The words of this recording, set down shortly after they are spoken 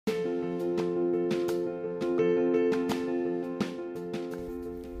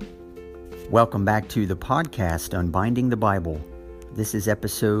Welcome back to the podcast Unbinding the Bible. This is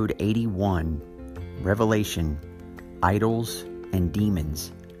episode 81, Revelation, Idols and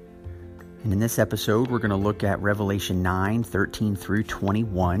Demons. And in this episode, we're going to look at Revelation 9, 13 through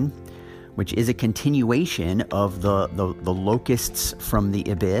 21, which is a continuation of the locusts from the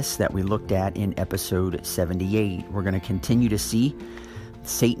abyss that we looked at in episode 78. We're going to continue to see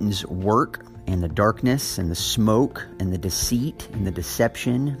Satan's work and the darkness and the smoke and the deceit and the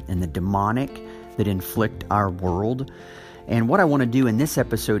deception and the demonic that inflict our world. And what I want to do in this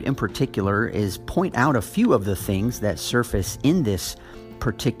episode in particular is point out a few of the things that surface in this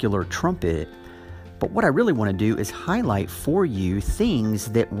particular trumpet. But what I really want to do is highlight for you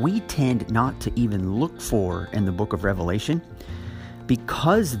things that we tend not to even look for in the book of Revelation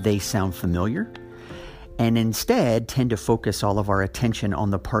because they sound familiar, and instead tend to focus all of our attention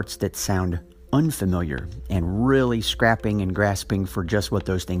on the parts that sound unfamiliar and really scrapping and grasping for just what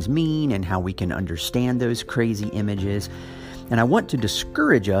those things mean and how we can understand those crazy images. And I want to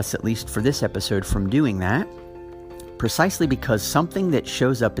discourage us, at least for this episode, from doing that, precisely because something that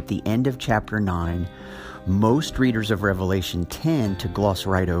shows up at the end of chapter 9, most readers of Revelation tend to gloss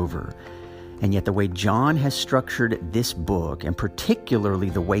right over. And yet the way John has structured this book, and particularly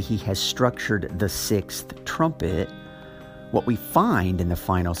the way he has structured the sixth trumpet, what we find in the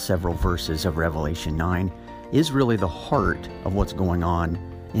final several verses of Revelation 9 is really the heart of what's going on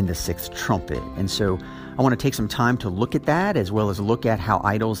in the sixth trumpet. And so I want to take some time to look at that, as well as look at how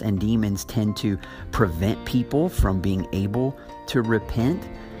idols and demons tend to prevent people from being able to repent.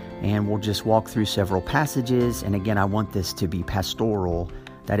 And we'll just walk through several passages. And again, I want this to be pastoral.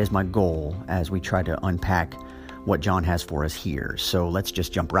 That is my goal as we try to unpack what John has for us here. So let's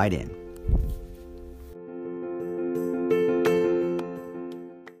just jump right in.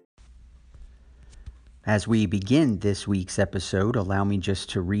 As we begin this week's episode, allow me just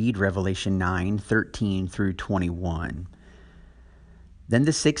to read Revelation 9, 13 through 21. Then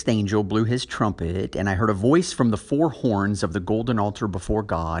the sixth angel blew his trumpet, and I heard a voice from the four horns of the golden altar before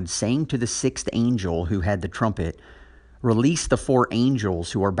God, saying to the sixth angel who had the trumpet, "Release the four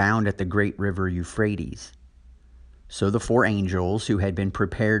angels who are bound at the great river Euphrates." So the four angels who had been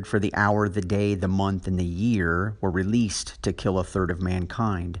prepared for the hour, the day, the month, and the year were released to kill a third of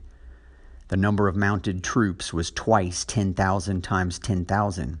mankind. The number of mounted troops was twice 10,000 times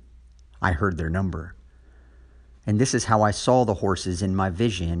 10,000. I heard their number. And this is how I saw the horses in my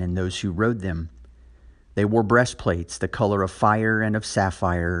vision and those who rode them. They wore breastplates the color of fire and of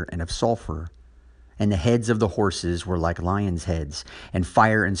sapphire and of sulfur. And the heads of the horses were like lions' heads, and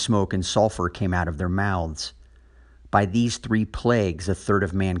fire and smoke and sulfur came out of their mouths. By these three plagues a third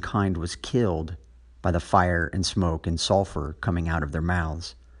of mankind was killed, by the fire and smoke and sulfur coming out of their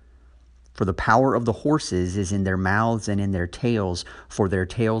mouths. For the power of the horses is in their mouths and in their tails, for their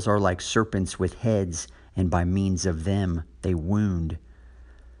tails are like serpents with heads, and by means of them they wound.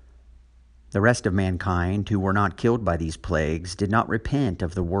 The rest of mankind, who were not killed by these plagues, did not repent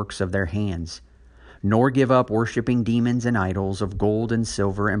of the works of their hands, nor give up worshiping demons and idols of gold and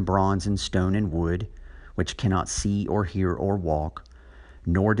silver and bronze and stone and wood, which cannot see or hear or walk,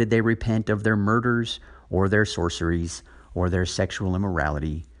 nor did they repent of their murders or their sorceries or their sexual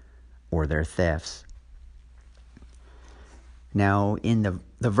immorality or their thefts. Now, in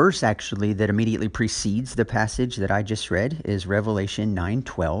the verse actually that immediately precedes the passage that I just read is Revelation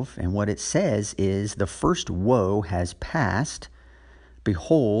 9:12, and what it says is, "The first woe has passed.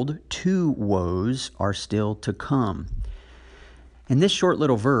 Behold, two woes are still to come." And this short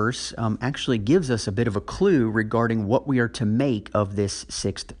little verse actually gives us a bit of a clue regarding what we are to make of this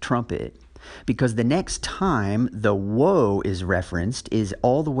sixth trumpet. Because the next time the woe is referenced is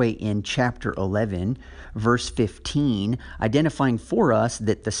all the way in chapter 11, verse 15, identifying for us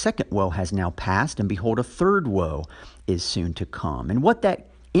that the second woe has now passed, and behold, a third woe is soon to come. And what that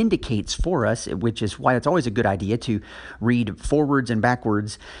indicates for us, which is why it's always a good idea to read forwards and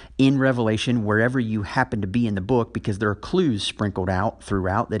backwards in Revelation wherever you happen to be in the book, because there are clues sprinkled out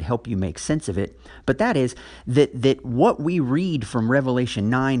throughout that help you make sense of it. But that is that what we read from Revelation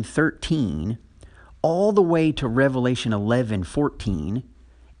 9:13 all the way to Revelation 11:14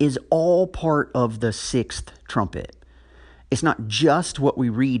 is all part of the sixth trumpet. It's not just what we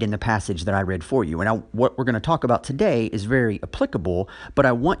read in the passage that I read for you. And what we're going to talk about today is very applicable, but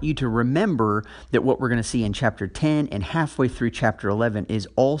I want you to remember that what we're going to see in chapter 10 and halfway through chapter 11 is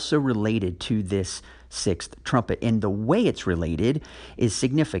also related to this sixth trumpet. And the way it's related is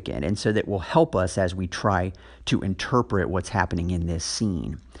significant. And so that will help us as we try to interpret what's happening in this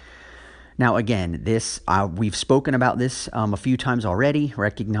scene. Now, again, we've spoken about this a few times already,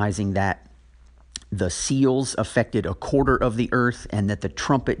 recognizing that the seals affected a quarter of the earth and that the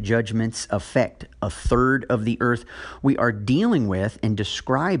trumpet judgments affect a third of the earth. We are dealing with and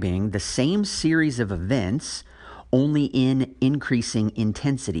describing the same series of events, only in increasing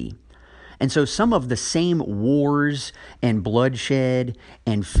intensity. And so some of the same wars and bloodshed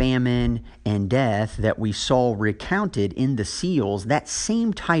and famine and death that we saw recounted in the seals, that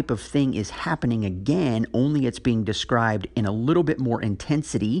same type of thing is happening again, only it's being described in a little bit more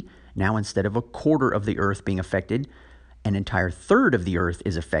intensity. Now, instead of a quarter of the earth being affected, an entire third of the earth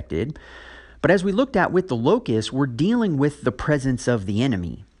is affected. But as we looked at with the locusts, we're dealing with the presence of the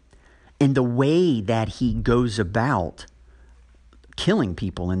enemy and the way that he goes about killing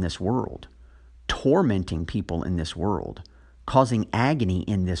people in this world, tormenting people in this world, causing agony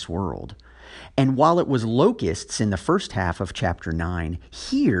in this world. And while it was locusts in the first half of chapter 9,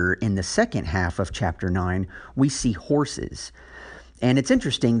 here in the second half of chapter 9, we see horses. And it's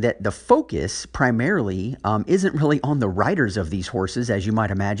interesting that the focus primarily isn't really on the riders of these horses, as you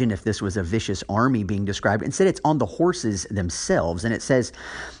might imagine if this was a vicious army being described. Instead, it's on the horses themselves. And it says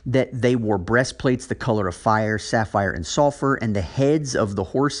that they wore breastplates the color of fire, sapphire, and sulfur, and the heads of the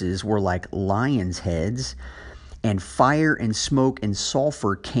horses were like lions' heads, and fire and smoke and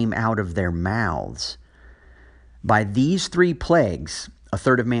sulfur came out of their mouths. By these three plagues, a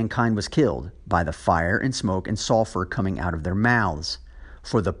third of mankind was killed by the fire and smoke and sulfur coming out of their mouths.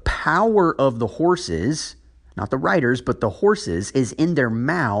 For the power of the horses, not the riders, but the horses, is in their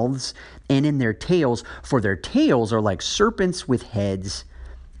mouths and in their tails. For their tails are like serpents with heads,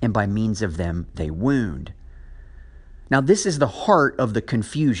 and by means of them they wound. Now, this is the heart of the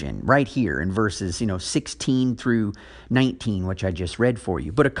confusion right here in verses 16 through 19, which I just read for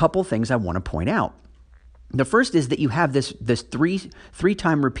you. But a couple things I want to point out. The first is that you have this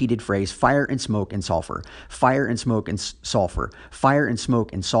three-time repeated phrase, fire and smoke and sulfur, fire and smoke and sulfur, fire and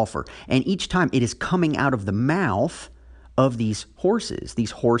smoke and sulfur. And each time it is coming out of the mouth of these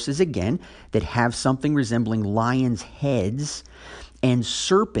horses again, that have something resembling lions' heads and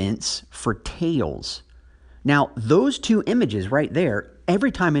serpents for tails. Now, those two images right there,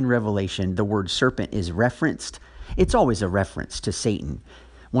 every time in Revelation the word serpent is referenced, it's always a reference to Satan.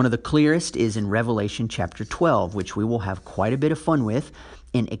 One of the clearest is in Revelation chapter 12, which we will have quite a bit of fun with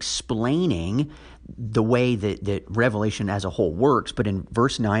in explaining the way that Revelation as a whole works. But in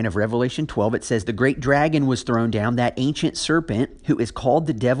verse 9 of Revelation 12, it says, "The great dragon was thrown down, that ancient serpent who is called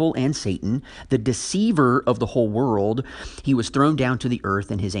the devil and Satan, the deceiver of the whole world. He was thrown down to the earth,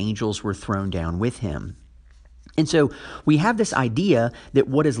 and his angels were thrown down with him." And so we have this idea that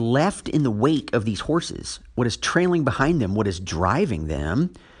what is left in the wake of these horses, what is trailing behind them, what is driving them,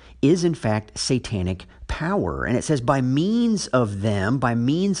 is in fact satanic power. And it says by means of them, by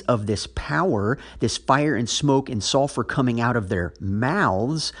means of this power, this fire and smoke and sulfur coming out of their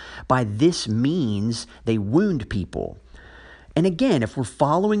mouths, by this means they wound people. And again, if we're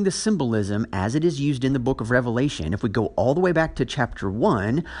following the symbolism as it is used in the book of Revelation, if we go all the way back to chapter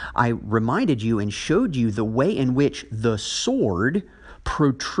 1, I reminded you and showed you the way in which the sword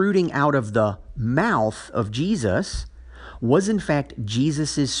protruding out of the mouth of Jesus was in fact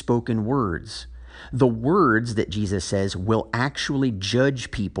Jesus's spoken words. The words that Jesus says will actually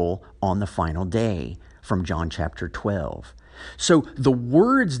judge people on the final day, from John chapter 12. So the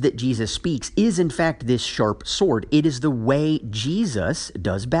words that Jesus speaks is in fact this sharp sword. It is the way Jesus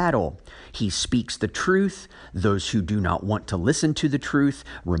does battle. He speaks the truth. Those who do not want to listen to the truth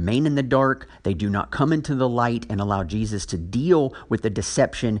remain in the dark. They do not come into the light and allow Jesus to deal with the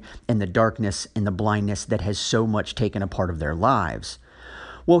deception and the darkness and the blindness that has so much taken a part of their lives.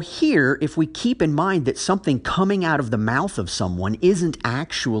 Well, here, if we keep in mind that something coming out of the mouth of someone isn't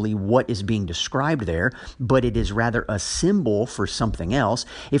actually what is being described there, but it is rather a symbol for something else,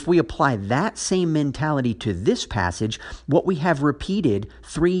 if we apply that same mentality to this passage, what we have repeated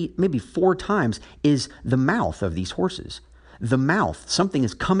 3, maybe 4 times is the mouth of these horses. The mouth, something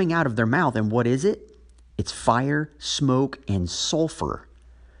is coming out of their mouth, and what is it? It's fire, smoke, and sulfur.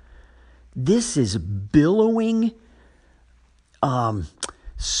 This is billowing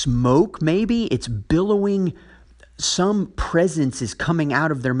smoke, maybe. It's billowing. Some presence is coming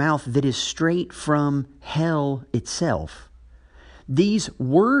out of their mouth that is straight from hell itself. These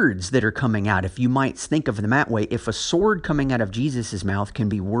words that are coming out, if you might think of them that way, if a sword coming out of Jesus' mouth can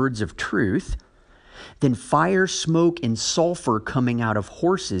be words of truth, then fire, smoke, and sulfur coming out of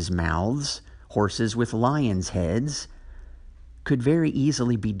horses' mouths, horses with lions' heads, could very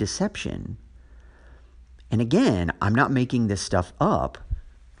easily be deception. And again, I'm not making this stuff up.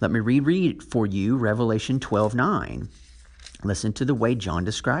 Let me reread for you Revelation 12:9. Listen to the way John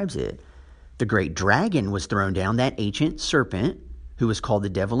describes it. The great dragon was thrown down, that ancient serpent who was called the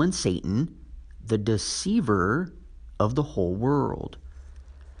devil and Satan, the deceiver of the whole world.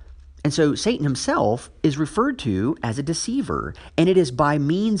 And so Satan himself is referred to as a deceiver, and it is by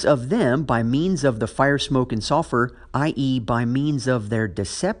means of them, by means of the fire, smoke, and sulfur, i.e. by means of their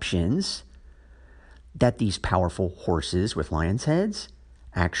deceptions, that these powerful horses with lions' heads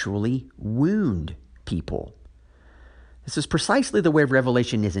actually wound people. This is precisely the way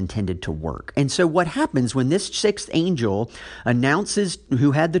Revelation is intended to work. And so what happens when this sixth angel announces,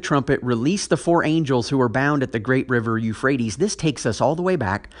 who had the trumpet, release the four angels who are bound at the great river Euphrates? This takes us all the way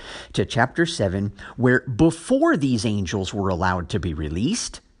back to chapter 7, where before these angels were allowed to be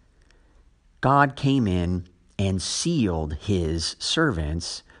released, God came in and sealed his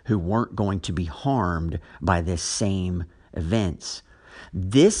servants who weren't going to be harmed by this same events.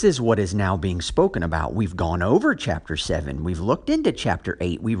 This is what is now being spoken about. We've gone over chapter 7. We've looked into chapter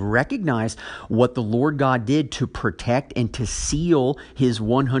 8. We've recognized what the Lord God did to protect and to seal his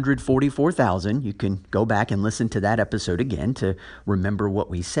 144,000. You can go back and listen to that episode again to remember what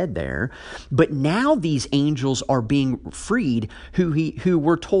we said there. But now these angels are being freed, who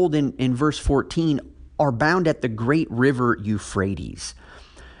we're told in verse 14 are bound at the great river Euphrates.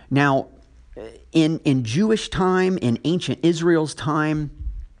 Now, in Jewish time, in ancient Israel's time,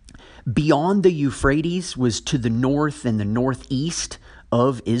 beyond the Euphrates was to the north and the northeast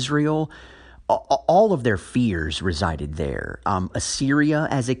of Israel. All of their fears resided there. Assyria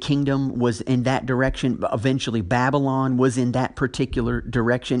as a kingdom was in that direction. Eventually, Babylon was in that particular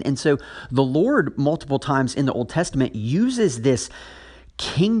direction. And so the Lord, multiple times in the Old Testament, uses this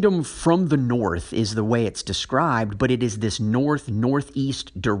kingdom from the north, is the way it's described, but it is this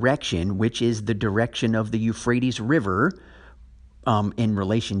northeast direction, which is the direction of the Euphrates River in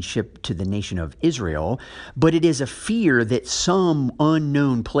relationship to the nation of Israel. But it is a fear that some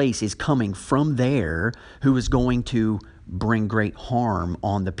unknown place is coming from there who is going to bring great harm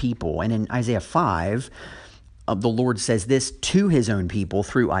on the people. And in Isaiah 5, the Lord says this to his own people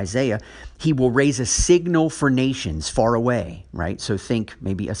through Isaiah: he will raise a signal for nations far away, right? So think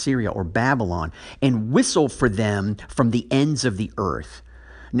maybe Assyria or Babylon, and whistle for them from the ends of the earth.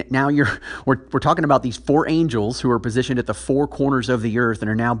 Now we're talking about these four angels who are positioned at the four corners of the earth and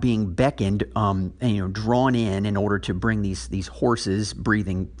are now being beckoned, drawn in order to bring these horses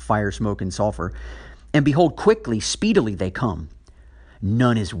breathing fire, smoke, and sulfur. And behold, quickly, speedily they come.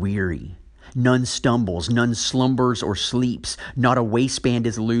 None is weary. None stumbles, none slumbers or sleeps. Not a waistband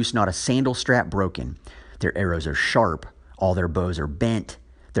is loose, not a sandal strap broken. Their arrows are sharp, all their bows are bent.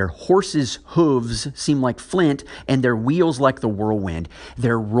 Their horses' hooves seem like flint, and their wheels like the whirlwind.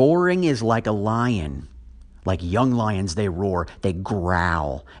 Their roaring is like a lion. Like young lions they roar, they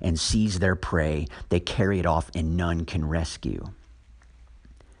growl and seize their prey. They carry it off, and none can rescue.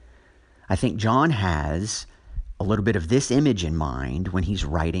 I think John has a little bit of this image in mind when he's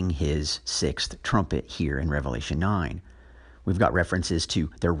writing his sixth trumpet here in Revelation 9. We've got references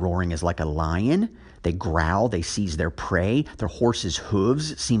to their roaring is like a lion. They growl, they seize their prey. Their horses'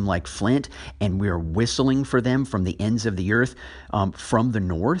 hooves seem like flint, and we are whistling for them from the ends of the earth, from the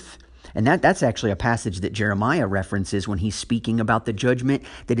north. And that's actually a passage that Jeremiah references when he's speaking about the judgment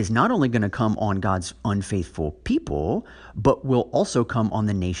that is not only going to come on God's unfaithful people, but will also come on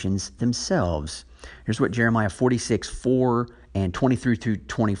the nations themselves. Here's what Jeremiah 46:4 and 23 through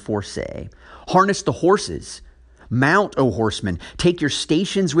 24 say. Harness the horses. Mount, O horsemen. Take your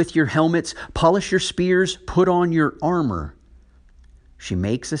stations with your helmets. Polish your spears. Put on your armor. She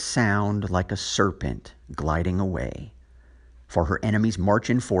makes a sound like a serpent gliding away. For her enemies march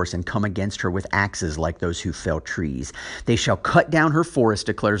in force and come against her with axes like those who fell trees. They shall cut down her forest,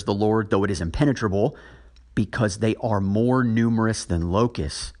 declares the Lord, though it is impenetrable, because they are more numerous than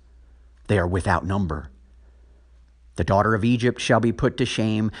locusts. They are without number. The daughter of Egypt shall be put to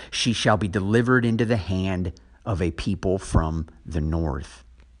shame. She shall be delivered into the hand of a people from the north.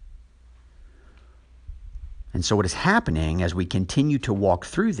 And so what is happening as we continue to walk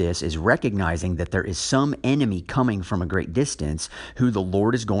through this is recognizing that there is some enemy coming from a great distance who the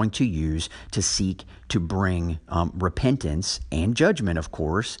Lord is going to use to seek to bring repentance and judgment, of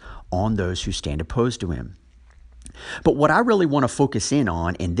course, on those who stand opposed to him. But what I really want to focus in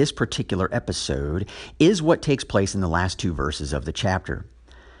on in this particular episode is what takes place in the last two verses of the chapter.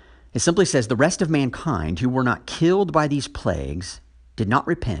 It simply says, the rest of mankind who were not killed by these plagues did not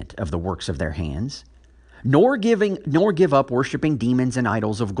repent of the works of their hands, nor give up worshiping demons and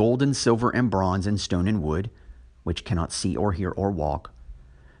idols of gold and silver and bronze and stone and wood, which cannot see or hear or walk,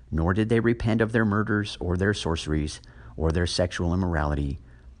 nor did they repent of their murders or their sorceries or their sexual immorality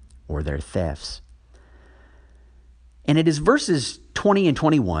or their thefts. And it is verses 20 and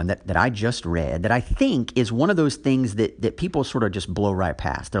 21 that I just read, that I think is one of those things that people sort of just blow right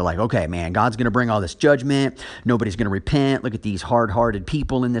past. They're like, okay, man, God's going to bring all this judgment. Nobody's going to repent. Look at these hard-hearted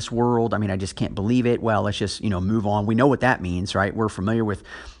people in this world. I mean, I just can't believe it. Well, let's just, move on. We know what that means, right? We're familiar with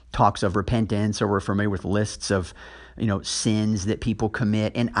talks of repentance, or we're familiar with lists of, sins that people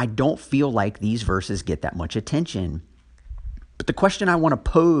commit. And I don't feel like these verses get that much attention. But the question I want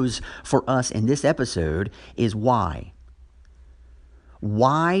to pose for us in this episode is why?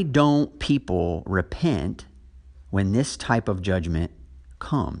 Why don't people repent when this type of judgment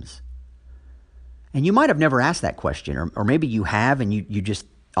comes? And you might have never asked that question, or maybe you have and you just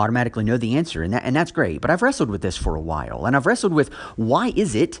automatically know the answer, and that's great. But I've wrestled with this for a while, and I've wrestled with why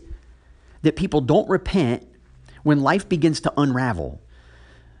is it that people don't repent when life begins to unravel?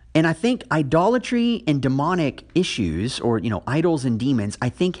 And I think idolatry and demonic issues, or, idols and demons, I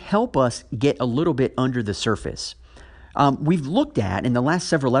think help us get a little bit under the surface. We've looked at, in the last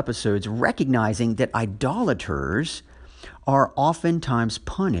several episodes, recognizing that idolaters are oftentimes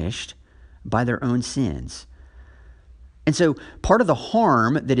punished by their own sins. And so part of the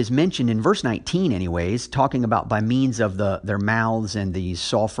harm that is mentioned in verse 19 anyways, talking about by means of their mouths and the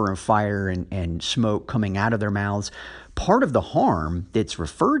sulfur and fire and smoke coming out of their mouths, part of the harm that's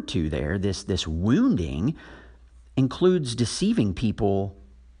referred to there, this wounding, includes deceiving people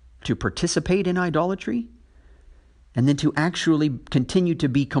to participate in idolatry and then to actually continue to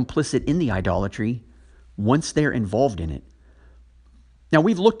be complicit in the idolatry once they're involved in it. Now,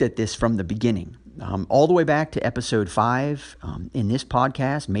 we've looked at this from the beginning, all the way back to episode 5 in this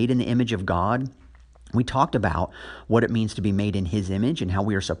podcast, Made in the Image of God. We talked about what it means to be made in His image and how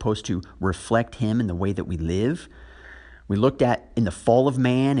we are supposed to reflect Him in the way that we live. We looked at in the fall of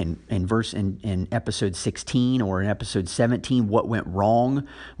man in episode 16 or in episode 17 what went wrong.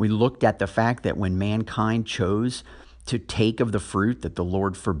 We looked at the fact that when mankind chose to take of the fruit that the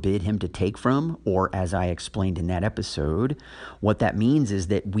Lord forbid him to take from, or as I explained in that episode, what that means is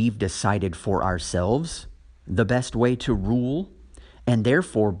that we've decided for ourselves the best way to rule, and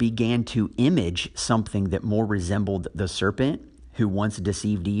therefore began to image something that more resembled the serpent who once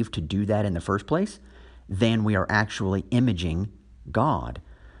deceived Eve to do that in the first place, than we are actually imaging God.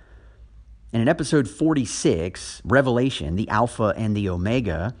 And in episode 46, Revelation, the Alpha and the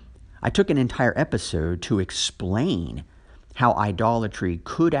Omega, I took an entire episode to explain how idolatry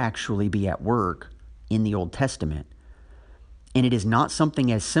could actually be at work in the Old Testament. And it is not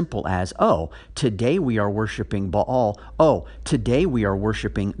something as simple as, oh, today we are worshiping Baal. Oh, today we are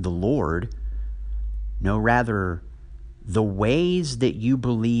worshiping the Lord. No, rather, the ways that you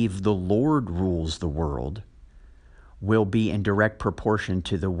believe the Lord rules the world will be in direct proportion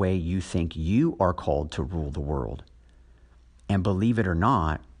to the way you think you are called to rule the world. And believe it or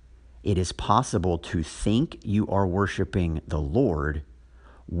not, it is possible to think you are worshiping the Lord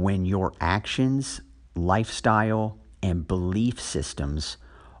when your actions, lifestyle, and belief systems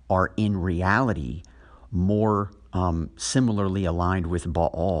are in reality more similarly aligned with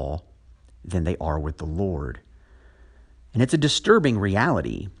Baal than they are with the Lord. And it's a disturbing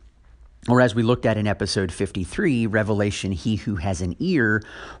reality. Or as we looked at in episode 53, Revelation, he who has an ear,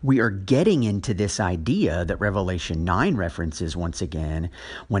 we are getting into this idea that Revelation 9 references once again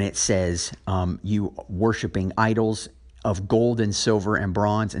when it says you worshiping idols of gold and silver and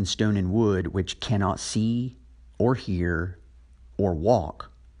bronze and stone and wood, which cannot see or hear or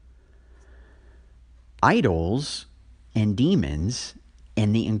walk. Idols and demons,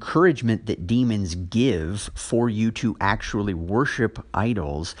 and the encouragement that demons give for you to actually worship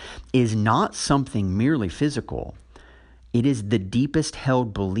idols, is not something merely physical. It is the deepest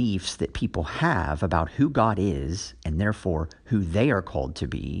held beliefs that people have about who God is, and therefore who they are called to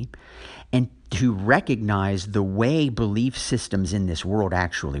be, and to recognize the way belief systems in this world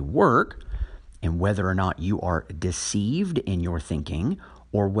actually work, and whether or not you are deceived in your thinking,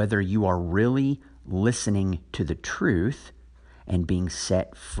 or whether you are really listening to the truth and being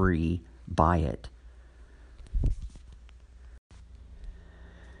set free by it.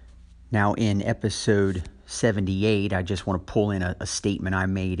 Now, in episode 78, I just want to pull in a statement I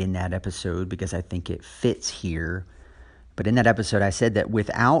made in that episode because I think it fits here. But in that episode, I said that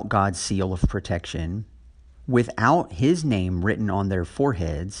without God's seal of protection, without His name written on their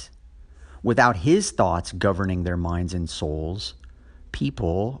foreheads, without His thoughts governing their minds and souls,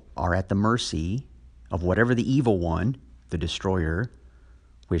 people are at the mercy of whatever the evil one, the destroyer,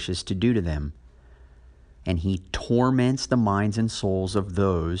 wishes to do to them. And he torments the minds and souls of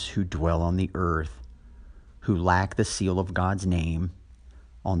those who dwell on the earth, who lack the seal of God's name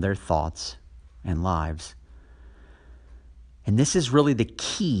on their thoughts and lives. And this is really the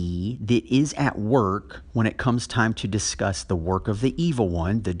key that is at work when it comes time to discuss the work of the evil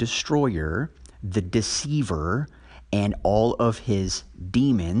one, the destroyer, the deceiver, and all of his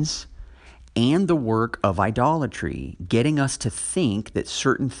demons, and the work of idolatry, getting us to think that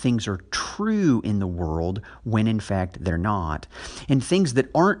certain things are true in the world when in fact they're not. And things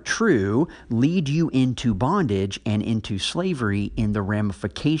that aren't true lead you into bondage and into slavery in the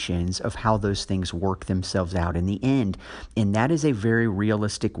ramifications of how those things work themselves out in the end. And that is a very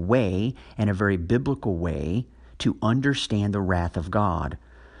realistic way and a very biblical way to understand the wrath of God.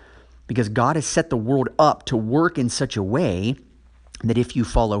 Because God has set the world up to work in such a way that if you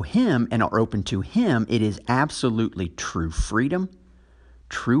follow him and are open to him, it is absolutely true freedom,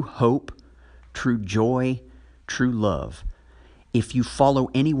 true hope, true joy, true love. If you follow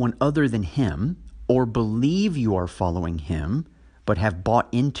anyone other than him, or believe you are following him, but have bought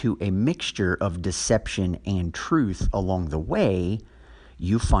into a mixture of deception and truth along the way,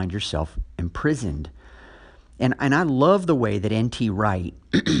 you find yourself imprisoned. And I love the way that N.T. Wright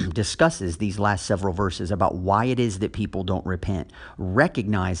discusses these last several verses about why it is that people don't repent,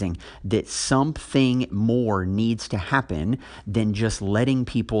 recognizing that something more needs to happen than just letting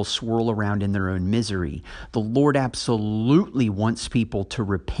people swirl around in their own misery. The Lord absolutely wants people to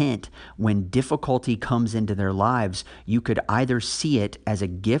repent when difficulty comes into their lives. You could either see it as a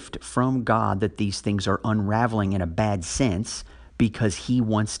gift from God that these things are unraveling in a bad sense, because he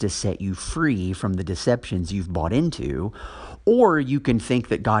wants to set you free from the deceptions you've bought into, or you can think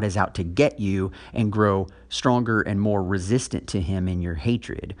that God is out to get you and grow stronger and more resistant to him in your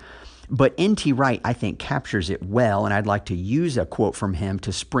hatred. But N.T. Wright, I think, captures it well, and I'd like to use a quote from him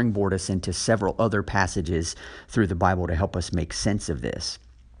to springboard us into several other passages through the Bible to help us make sense of this.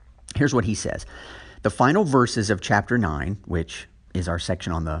 Here's what he says. The final verses of chapter 9, which is our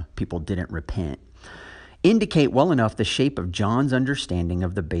section on the people didn't repent, indicate well enough the shape of John's understanding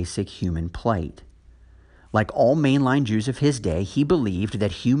of the basic human plight. Like all mainline Jews of his day, he believed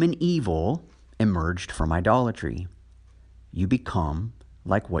that human evil emerged from idolatry. You become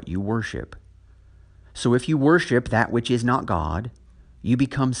like what you worship. So if you worship that which is not God, you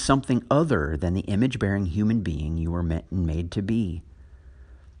become something other than the image-bearing human being you were meant and made to be.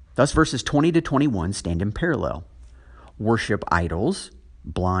 Thus, verses 20 to 21 stand in parallel. Worship idols,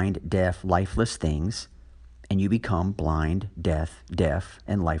 blind, deaf, lifeless things, and you become blind, deaf,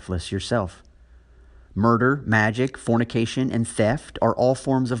 and lifeless yourself. Murder, magic, fornication, and theft are all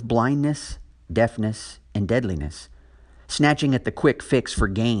forms of blindness, deafness, and deadliness, snatching at the quick fix for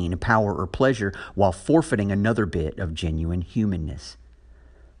gain, power, or pleasure while forfeiting another bit of genuine humanness.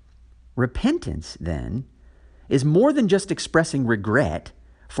 Repentance, then, is more than just expressing regret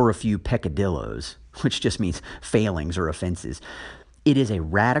for a few peccadillos, which just means failings or offenses. It is a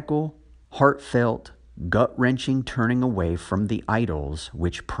radical, heartfelt, gut-wrenching turning away from the idols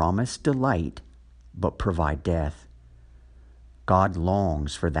which promise delight but provide death. God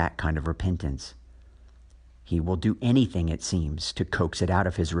longs for that kind of repentance. He will do anything, it seems, to coax it out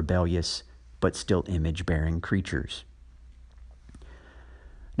of his rebellious but still image-bearing creatures.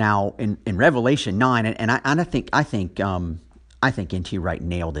 Now, in Revelation 9, and I think N.T. Wright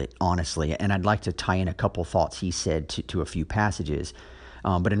nailed it, honestly, and I'd like to tie in a couple thoughts he said to a few passages.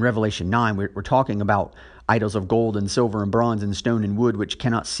 But in Revelation 9, we're talking about idols of gold and silver and bronze and stone and wood, which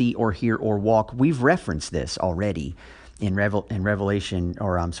cannot see or hear or walk. We've referenced this already in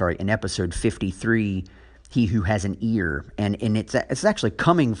episode 53, He Who Has an Ear. And it's actually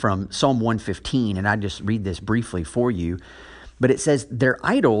coming from Psalm 115, and I just read this briefly for you. But it says, their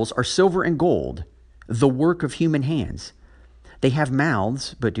idols are silver and gold, the work of human hands. They have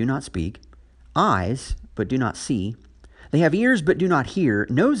mouths, but do not speak, eyes, but do not see. They have ears, but do not hear,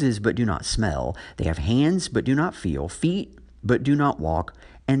 noses, but do not smell. They have hands, but do not feel, feet, but do not walk,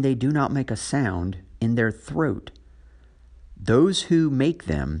 and they do not make a sound in their throat. Those who make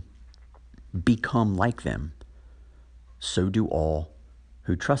them become like them. So do all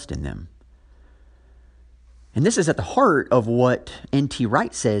who trust in them. And this is at the heart of what N.T.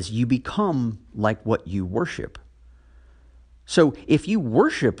 Wright says, you become like what you worship. So if you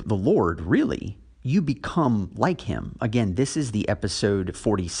worship the Lord, really, you become like him. Again, this is the episode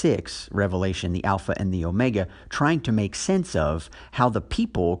 46, Revelation, the Alpha and the Omega, trying to make sense of how the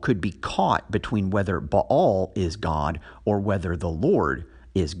people could be caught between whether Baal is God or whether the Lord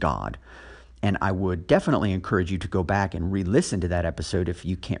is God. And I would definitely encourage you to go back and re-listen to that episode if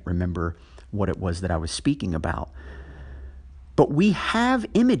you can't remember what it was that I was speaking about. But we have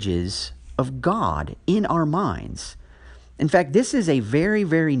images of God in our minds. In fact, this is a very,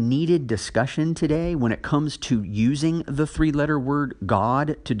 very needed discussion today when it comes to using the three-letter word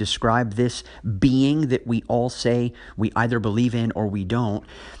God to describe this being that we all say we either believe in or we don't.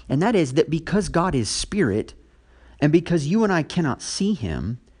 And that is that because God is spirit, and because you and I cannot see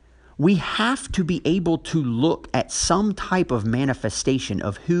him, we have to be able to look at some type of manifestation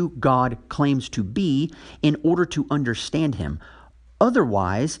of who God claims to be in order to understand him.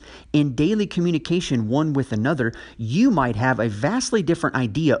 Otherwise, in daily communication one with another, you might have a vastly different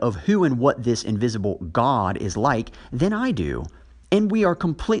idea of who and what this invisible God is like than I do. And we are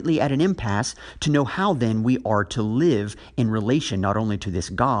completely at an impasse to know how then we are to live in relation not only to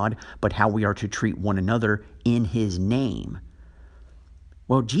this God, but how we are to treat one another in his name.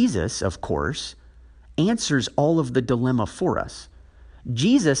 Well, Jesus, of course, answers all of the dilemma for us.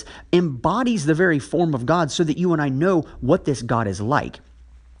 Jesus embodies the very form of God so that you and I know what this God is like.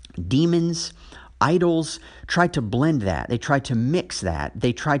 Demons, idols try to blend that. They try to mix that.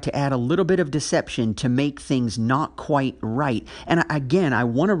 They try to add a little bit of deception to make things not quite right. And again, I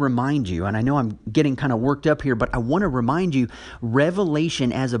want to remind you, and I know I'm getting kind of worked up here, but I want to remind you,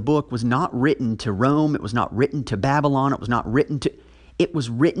 Revelation as a book was not written to Rome. It was not written to Babylon. It was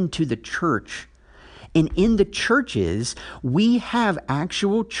written to the church. And in the churches, we have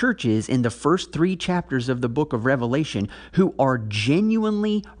actual churches in the first 3 chapters of the book of Revelation who are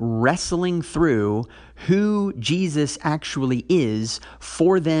genuinely wrestling through who Jesus actually is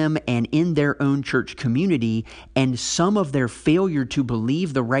for them and in their own church community. And some of their failure to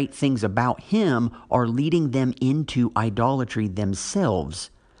believe the right things about him are leading them into idolatry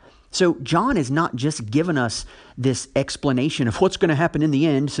themselves. So John is not just giving us this explanation of what's going to happen in the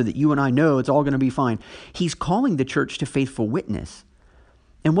end so that you and I know it's all going to be fine. He's calling the church to faithful witness.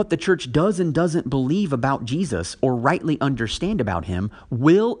 And what the church does and doesn't believe about Jesus or rightly understand about him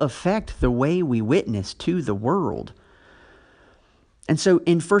will affect the way we witness to the world. And so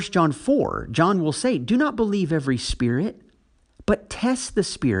in 1 John 4, John will say, "Do not believe every spirit, but test the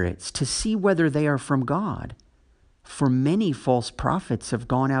spirits to see whether they are from God. For many false prophets have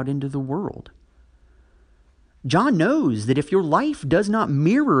gone out into the world." John knows that if your life does not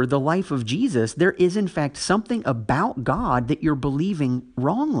mirror the life of Jesus, there is in fact something about God that you're believing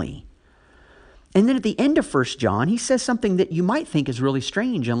wrongly. And then at the end of 1 John, he says something that you might think is really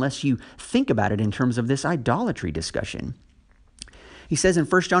strange unless you think about it in terms of this idolatry discussion. He says in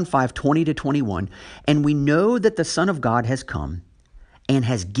 1 John 5, 20 to 21, "And we know that the Son of God has come and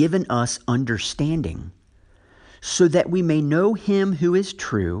has given us understanding, so that we may know him who is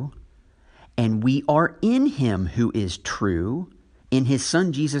true, and we are in him who is true, in his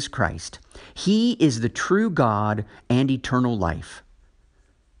Son Jesus Christ. He is the true God and eternal life.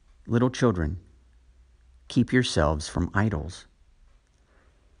 Little children, keep yourselves from idols."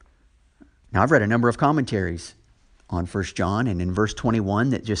 Now, I've read a number of commentaries on 1 John, and in verse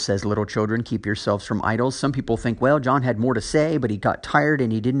 21 that just says, "Little children, keep yourselves from idols." Some people think, well, John had more to say, but he got tired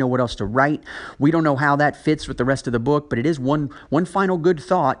and he didn't know what else to write. We don't know how that fits with the rest of the book, but it is one final good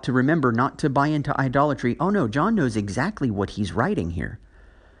thought to remember, not to buy into idolatry. Oh no, John knows exactly what he's writing here.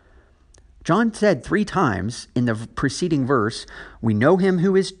 John said 3 times in the preceding verse, "We know him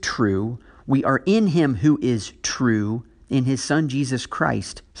who is true. We are in him who is true, in his Son Jesus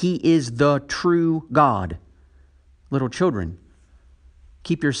Christ. He is the true God." Little children,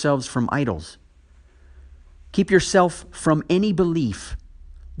 keep yourselves from idols. Keep yourself from any belief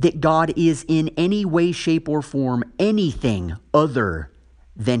that God is in any way, shape, or form anything other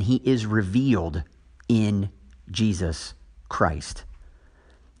than he is revealed in Jesus Christ.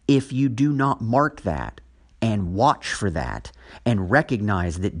 If you do not mark that and watch for that and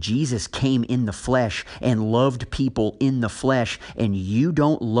recognize that Jesus came in the flesh and loved people in the flesh, and you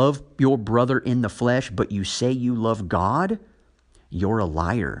don't love your brother in the flesh, but you say you love God, you're a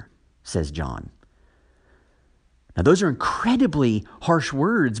liar, says John. Now, those are incredibly harsh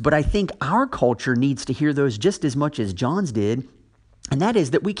words, but I think our culture needs to hear those just as much as John's did. And that is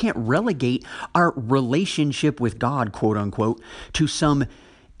that we can't relegate our relationship with God, quote unquote, to some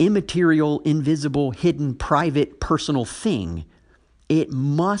immaterial, invisible, hidden, private, personal thing. It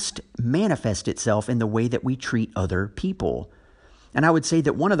must manifest itself in the way that we treat other people. And I would say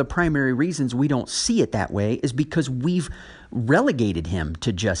that one of the primary reasons we don't see it that way is because we've relegated him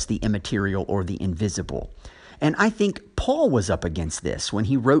to just the immaterial or the invisible. And I think Paul was up against this when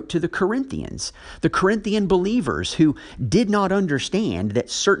he wrote to the Corinthians believers who did not understand that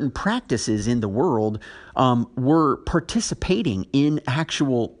certain practices in the world were participating in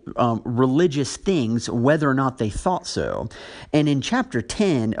actual religious things, whether or not they thought so. And in chapter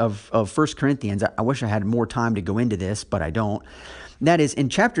 10 of 1 Corinthians, I wish I had more time to go into this, but I don't. That is in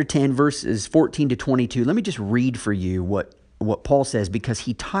chapter 10, verses 14 to 22. Let me just read for you what Paul says, because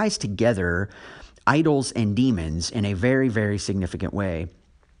he ties together idols and demons in a very, very significant way.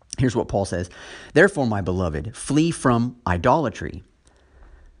 Here's what Paul says. Therefore, my beloved, flee from idolatry.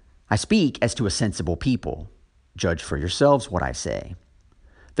 I speak as to a sensible people. Judge for yourselves what I say.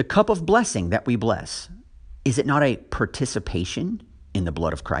 The cup of blessing that we bless, is it not a participation in the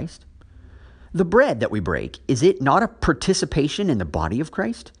blood of Christ? The bread that we break, is it not a participation in the body of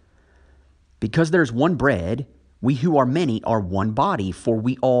Christ? Because there's one bread, we who are many are one body, for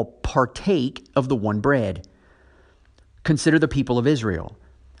we all partake of the one bread. Consider the people of Israel.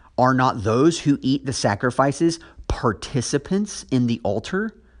 Are not those who eat the sacrifices participants in the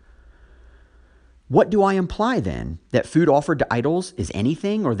altar? What do I imply then? That food offered to idols is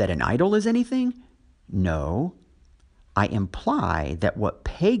anything, or that an idol is anything? No. I imply that what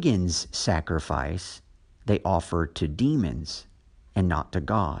pagans sacrifice, they offer to demons and not to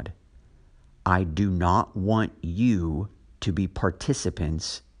God. I do not want you to be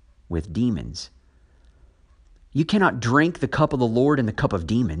participants with demons. You cannot drink the cup of the Lord and the cup of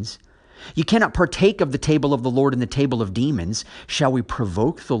demons. You cannot partake of the table of the Lord and the table of demons. Shall we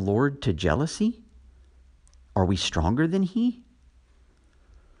provoke the Lord to jealousy? Are we stronger than he?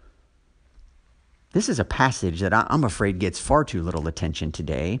 This is a passage that I'm afraid gets far too little attention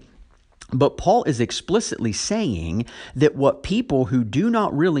today. But Paul is explicitly saying that what people who do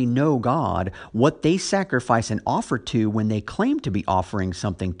not really know God, what they sacrifice and offer to when they claim to be offering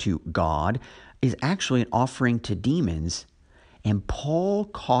something to God, is actually an offering to demons. And Paul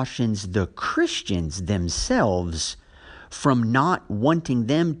cautions the Christians themselves from not wanting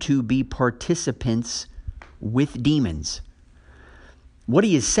them to be participants with demons. What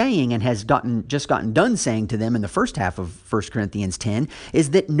he is saying, and has just gotten done saying to them in the first half of 1 Corinthians 10, is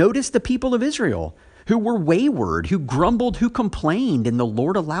that notice the people of Israel who were wayward, who grumbled, who complained, and the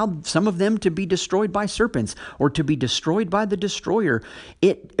Lord allowed some of them to be destroyed by serpents or to be destroyed by the destroyer.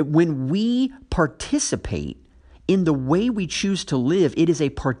 When we participate in the way we choose to live, it is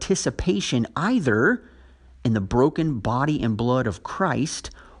a participation either in the broken body and blood of Christ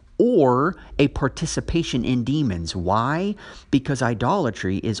or a participation in demons. Why? Because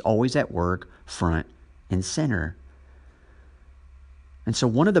idolatry is always at work front and center. And so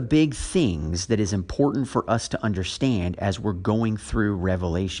one of the big things that is important for us to understand as we're going through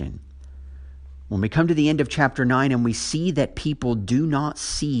Revelation, when we come to the end of chapter 9 and we see that people do not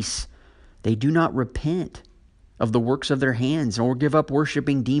cease, they do not repent of the works of their hands, or give up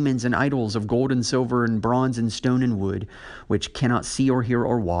worshiping demons and idols of gold and silver and bronze and stone and wood, which cannot see or hear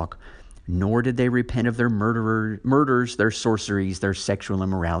or walk, nor did they repent of their murders, their sorceries, their sexual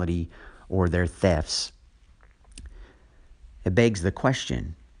immorality, or their thefts. It begs the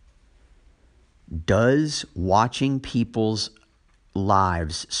question, does watching people's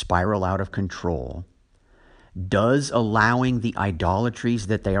lives spiral out of control, does allowing the idolatries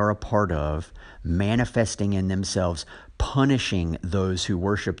that they are a part of manifesting in themselves, punishing those who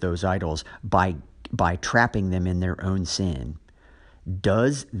worship those idols by trapping them in their own sin,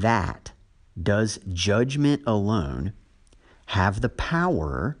 does judgment alone have the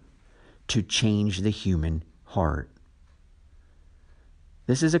power to change the human heart?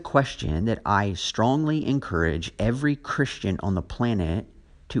 This is a question that I strongly encourage every Christian on the planet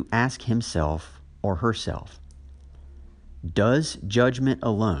to ask himself or herself. Does judgment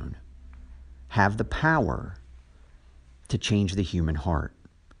alone have the power to change the human heart?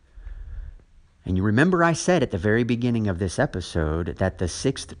 And you remember I said at the very beginning of this episode that the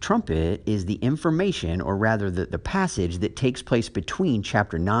sixth trumpet is the information, or rather the passage that takes place between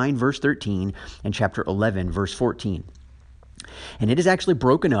chapter 9, verse 13, and chapter 11, verse 14. And it is actually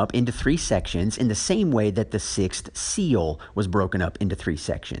broken up into three sections in the same way that the sixth seal was broken up into three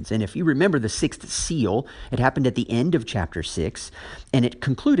sections. And if you remember the sixth seal, it happened at the end of chapter 6, and it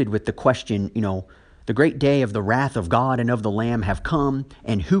concluded with the question, the great day of the wrath of God and of the Lamb have come,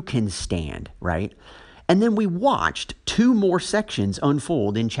 and who can stand, right? And then we watched two more sections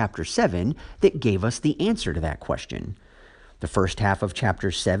unfold in chapter 7 that gave us the answer to that question. The first half of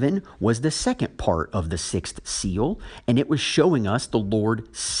chapter 7 was the second part of the sixth seal, and it was showing us the Lord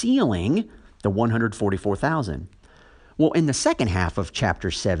sealing the 144,000. Well, in the second half of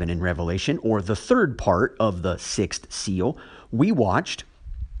chapter 7 in Revelation, or the third part of the sixth seal, we watched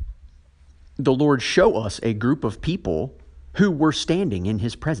the Lord show us a group of people who were standing in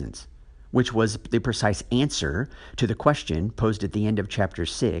his presence, which was the precise answer to the question posed at the end of chapter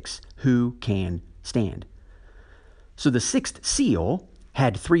 6, who can stand? So the sixth seal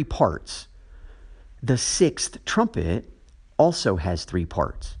had three parts. The sixth trumpet also has three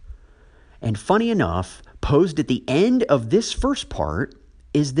parts. And funny enough, Posed at the end of this first part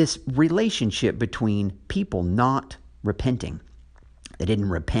is this relationship between people not repenting. They didn't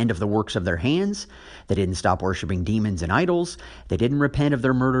repent of the works of their hands. They didn't stop worshiping demons and idols. They didn't repent of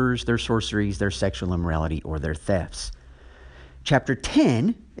their murders, their sorceries, their sexual immorality, or their thefts. Chapter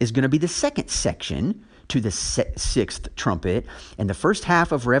 10 is going to be the second section to the sixth trumpet, and the first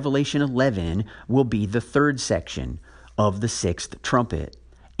half of Revelation 11 will be the third section of the sixth trumpet,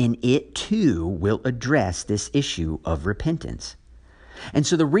 and it too will address this issue of repentance. And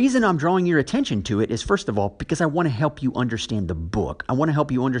so the reason I'm drawing your attention to it is, first of all, because I want to help you understand the book. I want to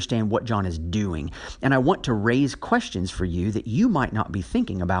help you understand what John is doing. And I want to raise questions for you that you might not be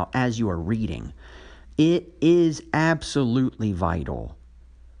thinking about as you are reading. It is absolutely vital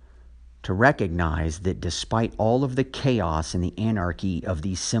to recognize that despite all of the chaos and the anarchy of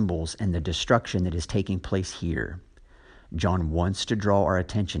these symbols and the destruction that is taking place here, John wants to draw our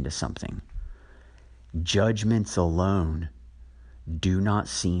attention to something. Judgments alone do not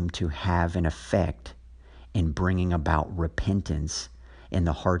seem to have an effect in bringing about repentance in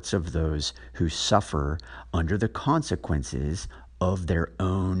the hearts of those who suffer under the consequences of their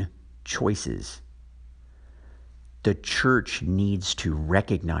own choices. The church needs to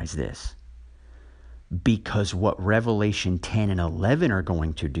recognize this, because what Revelation 10 and 11 are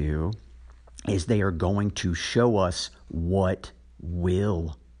going to do is they are going to show us what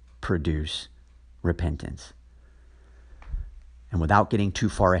will produce repentance. And without getting too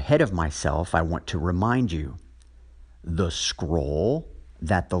far ahead of myself, I want to remind you, the scroll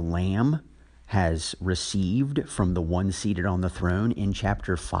that the Lamb has received from the one seated on the throne in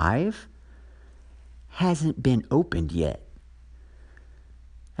chapter 5 hasn't been opened yet.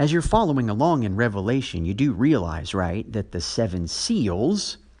 As you're following along in Revelation, you do realize, right, that the 7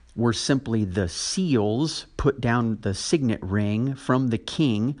 seals were simply the seals put down the signet ring from the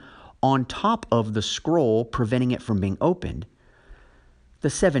king on top of the scroll, preventing it from being opened. The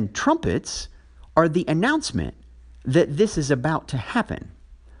 7 trumpets are the announcement that this is about to happen.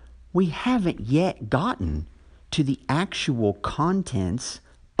 We haven't yet gotten to the actual contents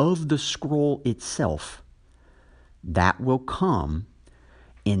of the scroll itself. That will come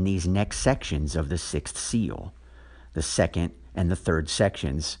in these next sections of the 6th seal, the 2nd and the 3rd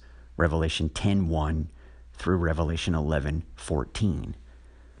sections, Revelation 10:1 through Revelation 11:14.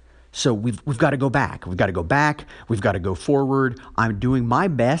 So we've got to go back. We've got to go back. We've got to go forward. I'm doing my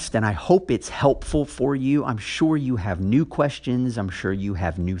best, and I hope it's helpful for you. I'm sure you have new questions. I'm sure you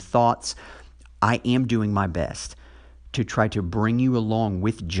have new thoughts. I am doing my best to try to bring you along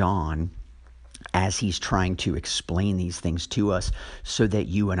with John as he's trying to explain these things to us, so that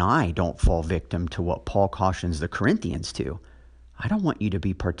you and I don't fall victim to what Paul cautions the Corinthians to. I don't want you to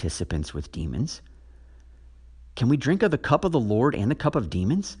be participants with demons. Can we drink of the cup of the Lord and the cup of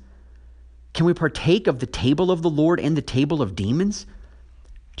demons? Can we partake of the table of the Lord and the table of demons?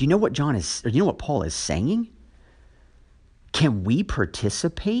 Do you know what Paul is saying? Can we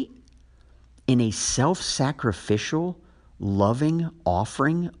participate in a self-sacrificial, loving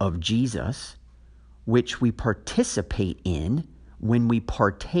offering of Jesus, which we participate in when we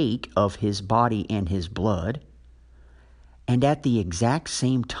partake of his body and his blood, and at the exact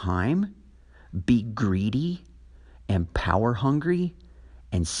same time be greedy and power hungry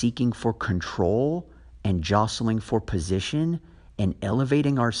and seeking for control and jostling for position and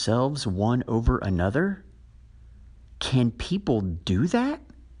elevating ourselves one over another? Can people do that?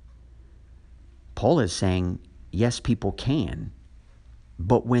 Paul is saying, yes, people can.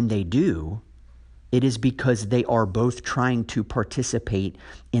 But when they do, it is because they are both trying to participate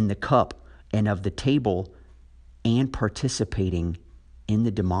in the cup and of the table and participating in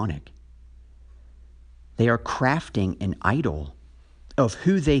the demonic. They are crafting an idol of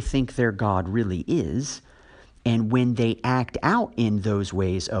who they think their God really is, and when they act out in those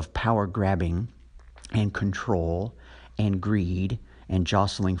ways of power grabbing and control and greed and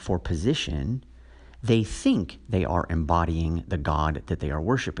jostling for position, they think they are embodying the God that they are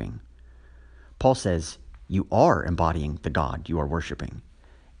worshiping. Paul says, you are embodying the God you are worshiping.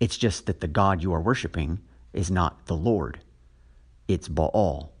 It's just that the God you are worshiping is not the Lord. It's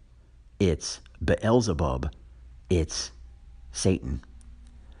Baal. It's Beelzebub. It's Satan.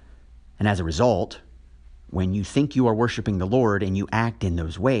 And as a result, when you think you are worshiping the Lord and you act in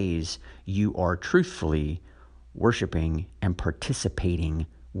those ways, you are truthfully worshiping and participating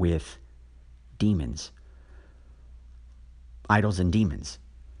with demons. Idols and demons.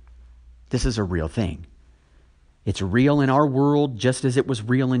 This is a real thing. It's real in our world just as it was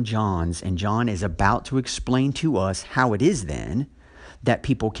real in John's, and John is about to explain to us how it is then that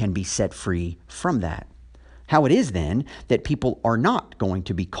people can be set free from that. how it is then that people are not going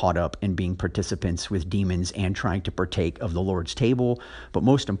to be caught up in being participants with demons and trying to partake of the Lord's table, but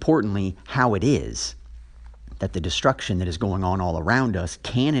most importantly, how it is that the destruction that is going on all around us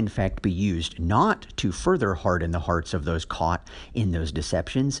can in fact be used not to further harden the hearts of those caught in those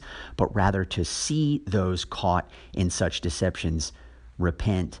deceptions, but rather to see those caught in such deceptions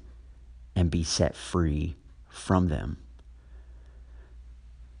repent and be set free from them.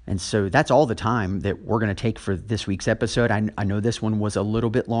 And so that's all the time that we're going to take for this week's episode. I know this one was a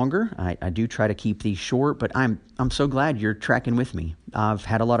little bit longer. I do try to keep these short, but I'm so glad you're tracking with me. I've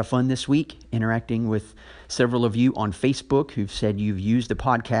had a lot of fun this week interacting with several of you on Facebook who've said you've used the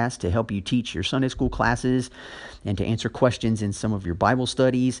podcast to help you teach your Sunday school classes and to answer questions in some of your Bible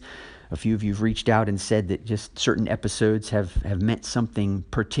studies. A few of you have reached out and said that just certain episodes have meant something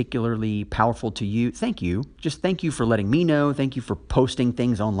particularly powerful to you. Thank you. Just thank you for letting me know. Thank you for posting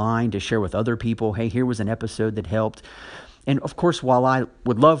things online to share with other people. Hey, here was an episode that helped. And of course, while I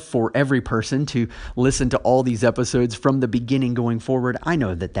would love for every person to listen to all these episodes from the beginning going forward, I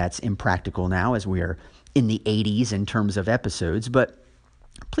know that that's impractical now as we are in the 80s in terms of episodes. But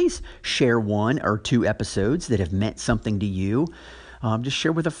please share one or two episodes that have meant something to you. Just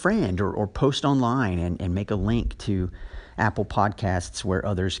share with a friend or post online and make a link to Apple Podcasts where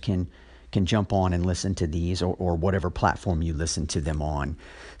others can jump on and listen to these or whatever platform you listen to them on.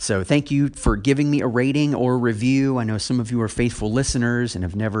 So thank you for giving me a rating or a review. I know some of you are faithful listeners and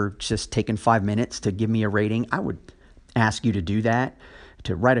have never just taken 5 minutes to give me a rating. I would ask you to do that,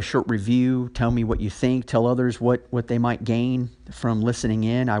 to write a short review, tell me what you think, tell others what they might gain from listening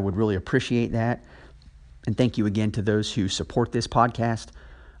in. I would really appreciate that. And thank you again to those who support this podcast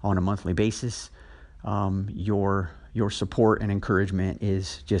on a monthly basis. Your support and encouragement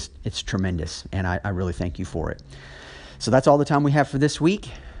is it's tremendous, and I really thank you for it. So that's all the time we have for this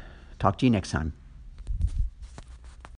week. Talk to you next time.